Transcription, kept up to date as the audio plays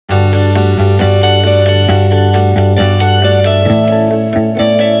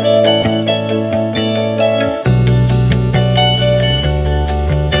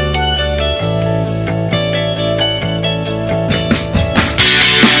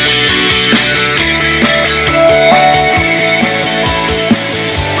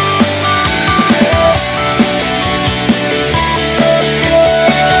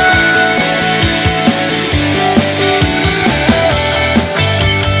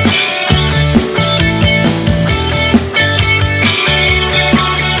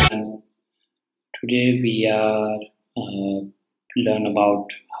we are learn about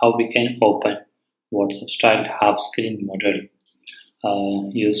how we can open WhatsApp style half screen model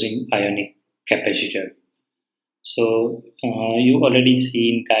using ionic capacitor. So you already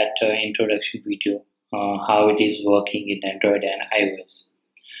seen that introduction video how it is working in Android and iOS.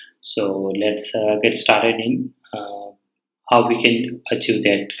 So let's get started in how we can achieve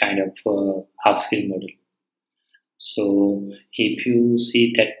that kind of half screen model. So if you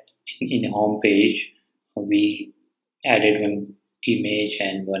see that in home page, we added one image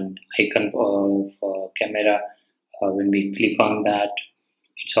and one icon of camera. When we click on that,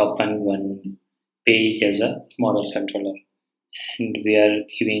 it's open one page as a model controller, and we are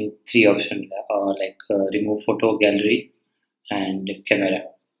giving three options like remove photo, gallery, and camera.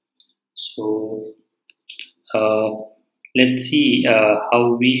 So uh, let's see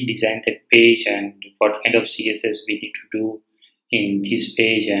how we design that page and what kind of CSS we need to do in this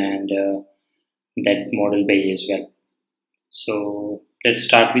page and that model page as well. So let's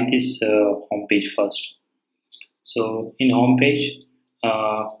start with this home page first. So in home page,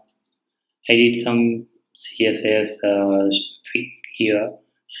 I did some CSS here,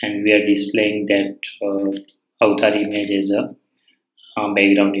 and we are displaying that avatar image as a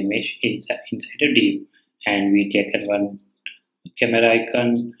background image inside a div, and we taken one camera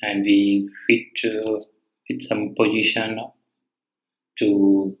icon and we fit with some position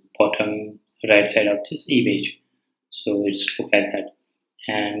to bottom right side of this image. So it's look like that,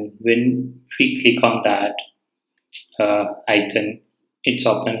 and when we click on that icon, it's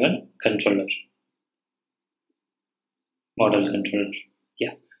open one controller, model controller.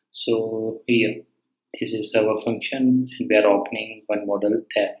 Yeah, so here this is our function and we are opening one model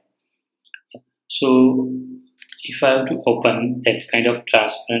there. So if I have to open that kind of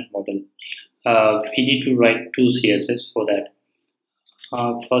transparent model, we need to write two CSS for that.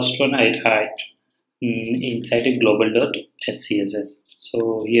 First one I write inside a global.scss.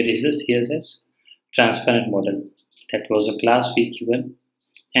 So here is the CSS transparent model. That was a class we given,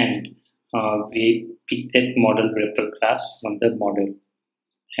 and we pick that model wrapper class from the model,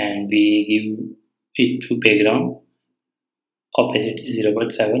 and we give it to background opacity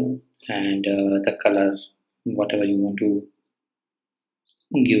 0.7 and the color whatever you want to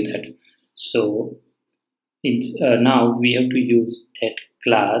give that. So it's now we have to use that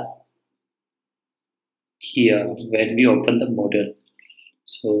class here when we open the model.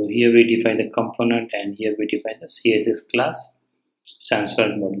 So here we define the component and here we define the CSS class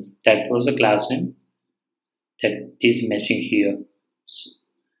transparent model. That was the class name that is matching here.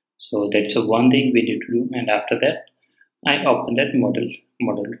 So that's the one thing we need to do, and after that I open that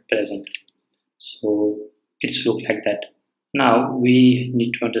model present. So it's look like that. Now we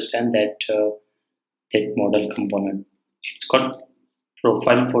need to understand that that model component. It's got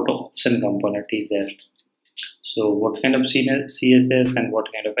profile photo option component is there. So what kind of CSS and what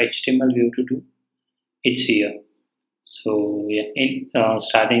kind of HTML we have to do? It's here. So yeah, in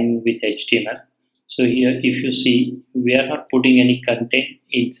starting with HTML. So here if you see, we are not putting any content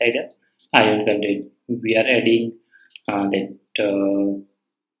inside a ion content. We are adding that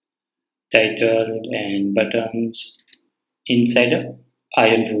title and buttons inside a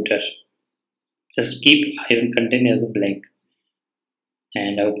ion footer. Just keep ion content as a blank,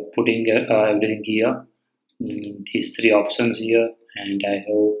 and I'm putting everything here. These three options here, and I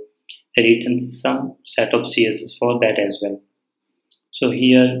have written some set of CSS for that as well. So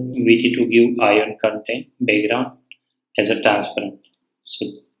here we need to give ion content background as a transparent. So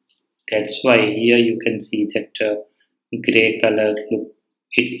that's why here you can see that gray color look.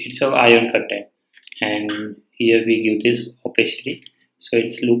 It's of ion content, and here we give this opacity, so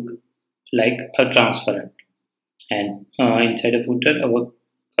it's look like a transparent. And inside a footer, our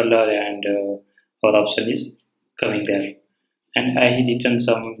color and our option is coming there, and I had written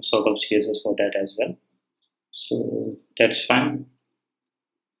some sort of CSS for that as well. So that's fine.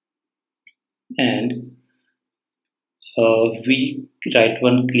 And we write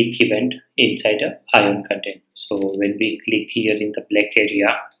one click event inside a ion content. So when we click here in the black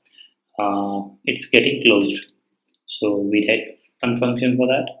area, it's getting closed. So we had one function for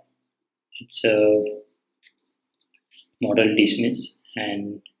that. It's a model dismiss,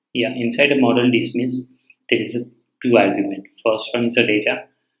 and yeah, inside a model dismiss there is a two argument. First one is a data,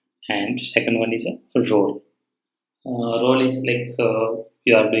 and second one is a role. Role is like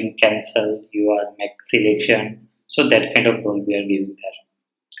you are doing cancel, you are make selection, so that kind of role we are giving there.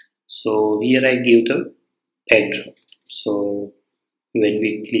 So here I give the backdrop. So when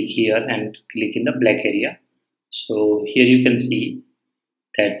we click here and click in the black area, so here you can see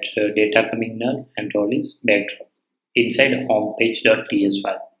that data coming null and role is backdrop inside homepage.ts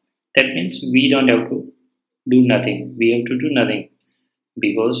file. That means we don't have to do nothing. We have to do nothing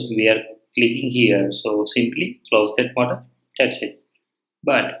because we are clicking here. So simply close that model. That's it.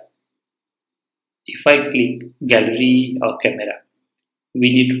 But if I click gallery or camera,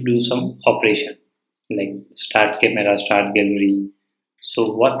 we need to do some operation like start camera, start gallery.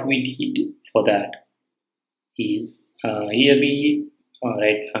 So what we did for that is here we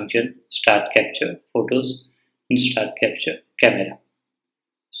write function start capture photos and start capture camera.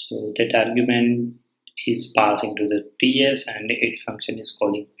 So that argument is passing to the TS and its function is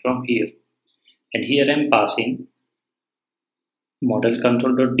calling from here. And here I'm passing model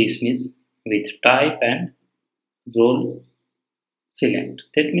control.dismiss with type and role select.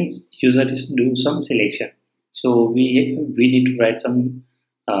 That means user is do some selection. So we need to write some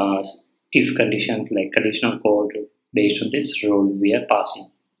if conditions like conditional code based on this role we are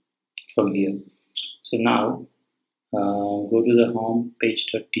passing from here. So now go to the home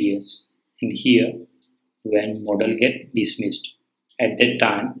page.ts and here when model get dismissed at that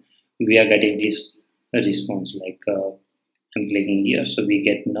time we are getting this response like I'm clicking here, so we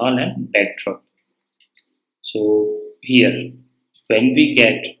get null and backdrop. So here when we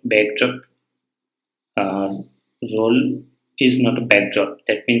get backdrop role is not a backdrop,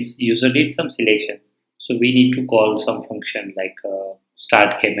 that means user did some selection, so we need to call some function like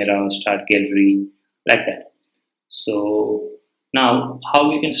start camera, start gallery, like that. So now how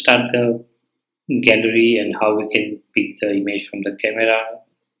we can start the gallery and how we can pick the image from the camera,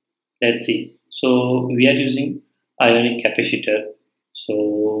 let's see. So we are using ionic capacitor,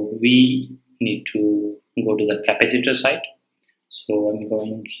 so we need to go to the capacitor site. So I'm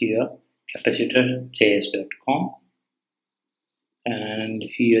going here capacitor.js.com and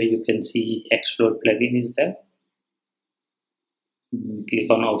here you can see explode plugin is there. Click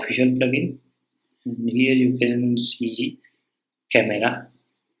on official plugin and here you can see camera.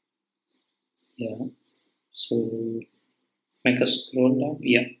 Yeah, so make a scroll down.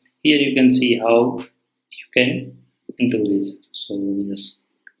 Yeah, here you can see how you can do this. So just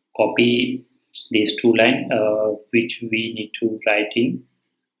copy these two lines which we need to write in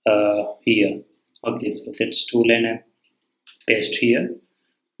here. Okay, so that's two line I paste here.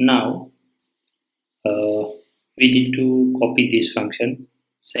 Now we need to copy this function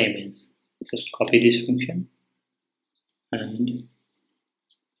same as just copy this function and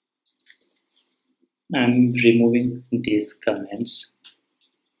I'm removing these comments.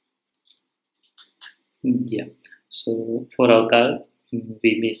 Yeah, so for avatar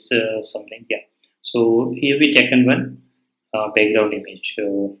we missed something. Yeah, so here we taken one background image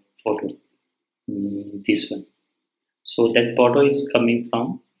photo, this one. So that photo is coming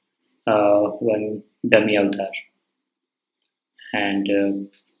from one dummy avatar, and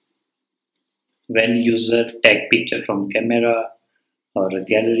when user take picture from camera or a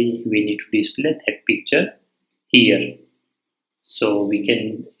gallery, we need to display that picture here, so we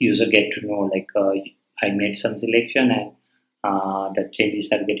can user get to know like I made some selection and the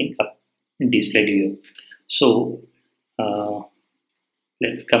changes are getting up displayed here. So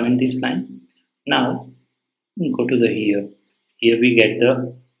let's comment this line. Now go to the here. Here we get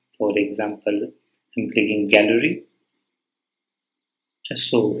the, for example, I'm clicking gallery.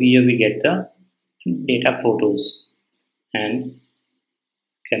 So here we get the data photos and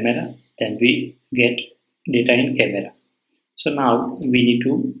camera. Then we get data in camera. So now we need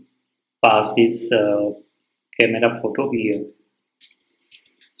to pass this camera photo here.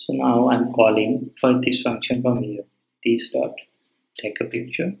 So now I'm calling for this function from here. This dot take a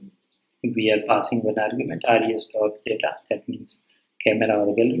picture. We are passing one argument res dot data, that means camera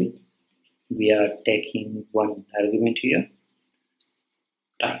or gallery. We are taking one argument here,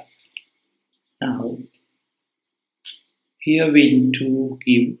 time. Now here we need to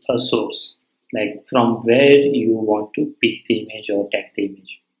give a source, like from where you want to pick the image or take the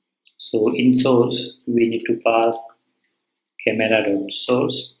image. So in source we need to pass camera dot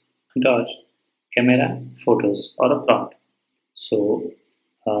source dot camera photos or a prompt. So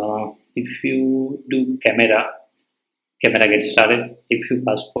if you do camera gets started. If you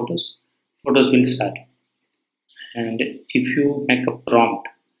pass photos will start. And if you make a prompt,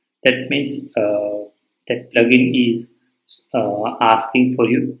 that means that plugin is asking for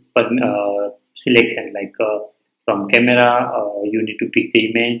you selection, like from camera you need to pick the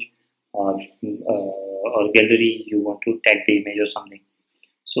image, or gallery you want to tag the image or something.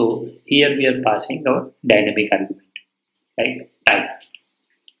 So here we are passing our dynamic argument, like type.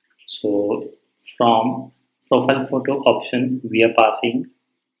 So from profile photo option we are passing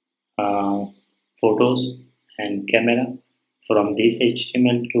photos and camera. From this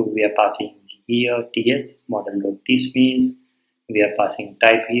HTML to we are passing here ts model.dismiss we are passing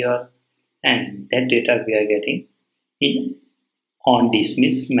type here, and that data we are getting in on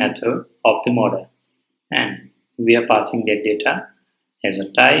dismiss method of the model, and we are passing that data as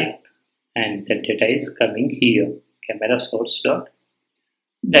a type, and that data is coming here, camera source dot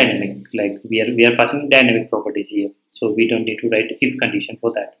dynamic, like we are passing dynamic properties here, so we don't need to write if condition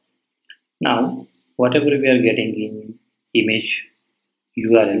for that. Now whatever we are getting in image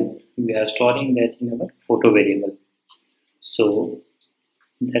URL, we are storing that in our photo variable. So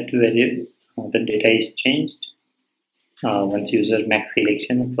that variable, the data is changed once user makes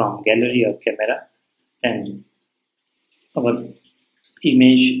selection from gallery or camera, and our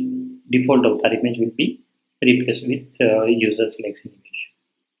image default avatar image will be replaced with user selection image.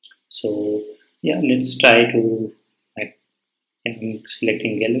 So yeah, let's try to like,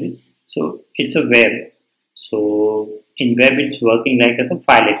 selecting gallery. So it's a web. So in web it's working like as a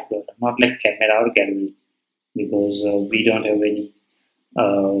file explorer, not like camera or gallery, because we don't have any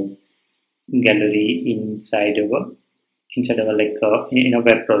uh, gallery inside our like in a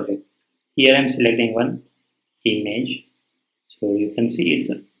web project. Here I'm selecting one image, so you can see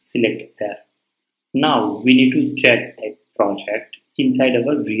it's selected there. Now we need to check that project inside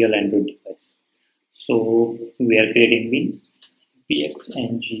our real Android device. So we are creating bin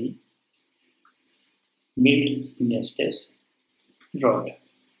pxng build nestes rod.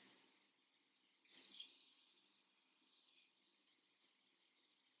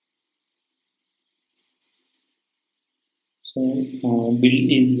 So build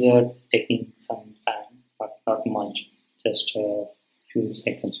is taking some time, but not much, just a few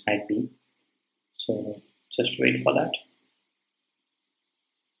seconds might be. So just wait for that.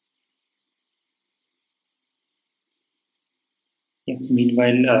 Yeah,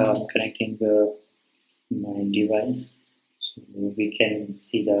 meanwhile, I'm connecting my device, so we can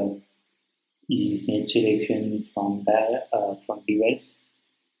see the image selection from there from device.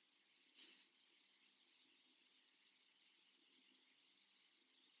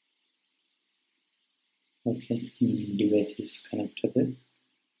 Okay, device is connected.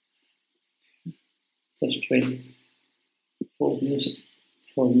 Just wait for music.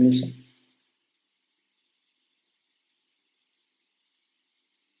 For music.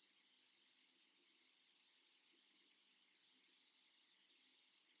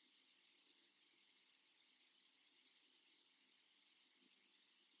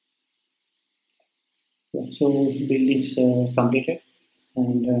 Yeah, so build is completed,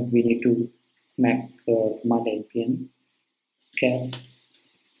 and we need to make command npm cap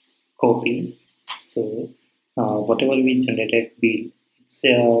copy. So whatever we generated build, it's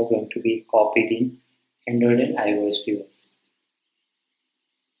going to be copied in Android and iOS device.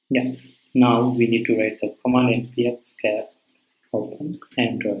 Yeah. Now we need to write the command npm cap open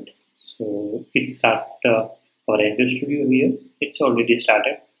Android. So it start our Android Studio here. It's already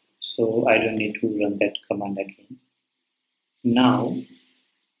started, so I don't need to run that command again. Now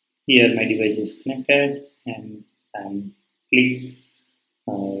here my device is connected, and I'm click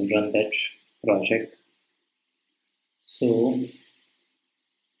run that project. So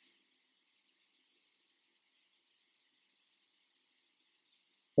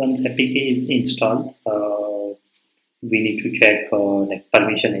once APK is installed, we need to check like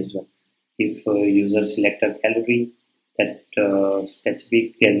permission as well. If user select a gallery, that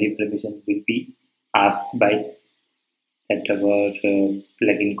specific gallery permission will be asked by that our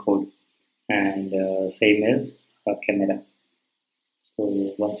plugin code, and same as camera.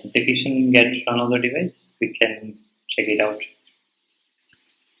 So once application gets run on the device, we can check it out.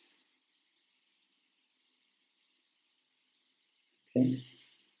 Okay.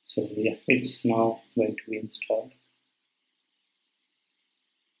 So yeah, it's now going to be installed.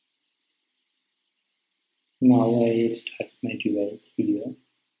 Now I start my device here,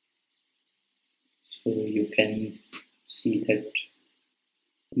 so you can see that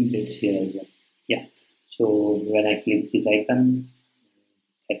it's here as well. Yeah. So when I click this icon,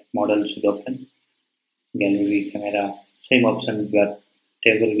 that model should open. Gallery, camera, same option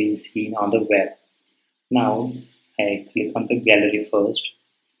whatever we see on the web. Now I click on the gallery first.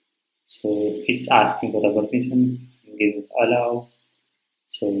 So it's asking for the permission. Give allow.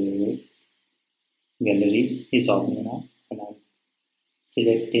 So gallery is open now, and I'm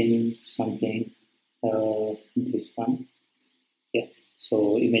selecting something. This one. Yeah.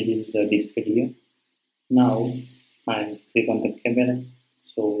 So image is displayed here. Now I click on the camera.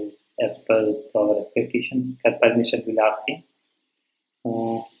 So as per our application, permission will asking.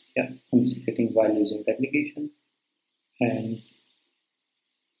 Yeah, I'm selecting while using the application and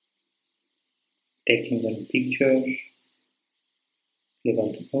taking one picture. Click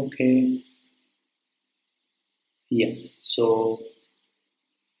on the OK. Yeah. So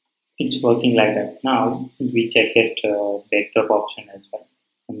it's working like that. Now we check it backdrop option as well.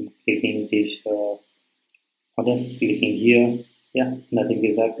 I'm clicking this model, clicking here. Yeah, nothing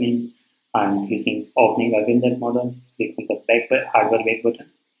is happening. I'm clicking opening again that model. Click on the hardware back button.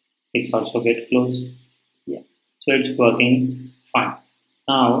 It's also get closed. Yeah, so it's working fine.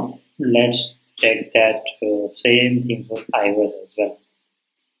 Now let's check that same thing for iOS as well.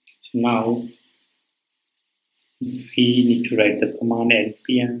 So now we need to write the command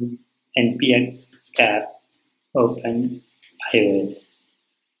npx cap open iOS.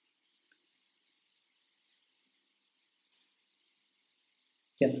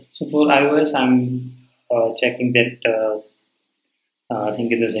 Yeah. So for iOS, I'm checking that I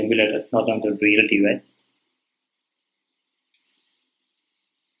think in the simulator, not on the real device.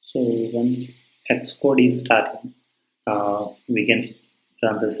 So once Xcode is starting, we can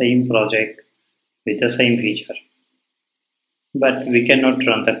run the same project with the same feature. But we cannot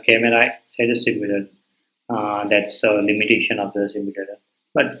run the camera inside the simulator. That's the limitation of the simulator.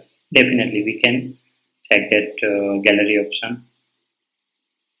 But definitely we can check that gallery option.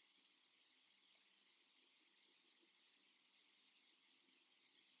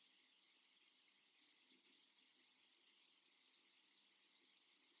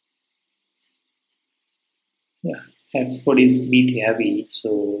 Yeah, Xcode is bit heavy,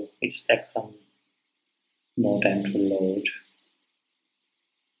 so it takes some more time to load.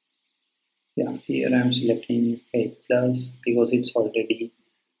 Yeah, here I'm selecting 8 plus because it's already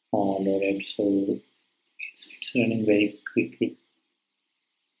loaded, so it's running very quickly.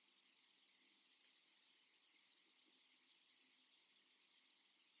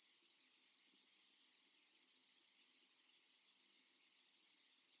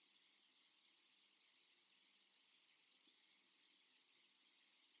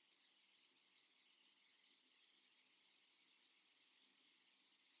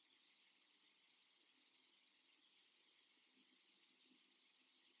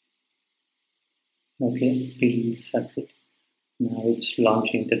 Okay, we succeed. Now it's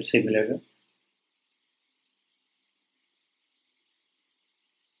launching the simulator.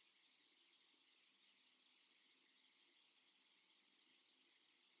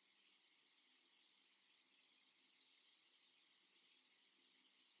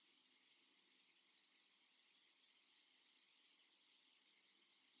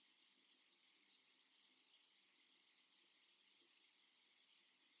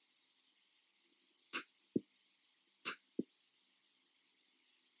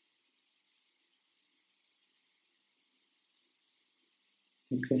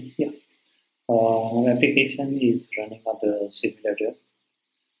 Okay, yeah. Our application is running on the simulator,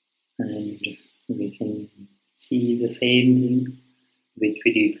 and we can see the same thing which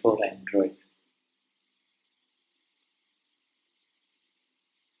we did for Android.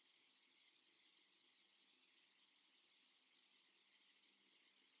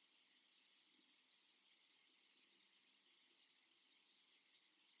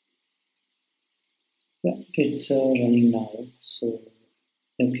 Yeah, it's running now. So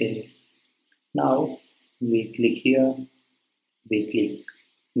okay, now we click here. We click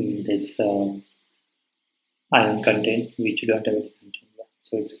this ion content which don't have any content. Yeah.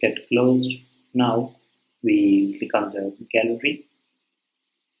 So it's get closed. Now we click on the gallery.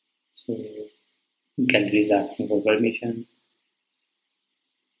 So gallery is asking for permission,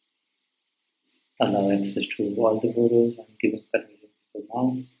 allow access to all the photos. I'm giving permission for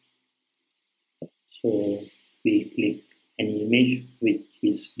now. So we click any image which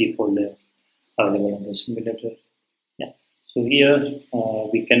is default available on the simulator. Yeah. So here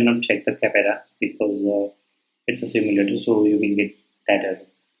we cannot check the camera because it's a simulator, so you will get that error.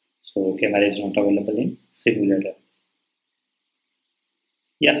 So camera is not available in simulator.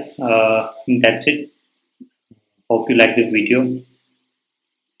 Yeah, that's it. Hope you like this video.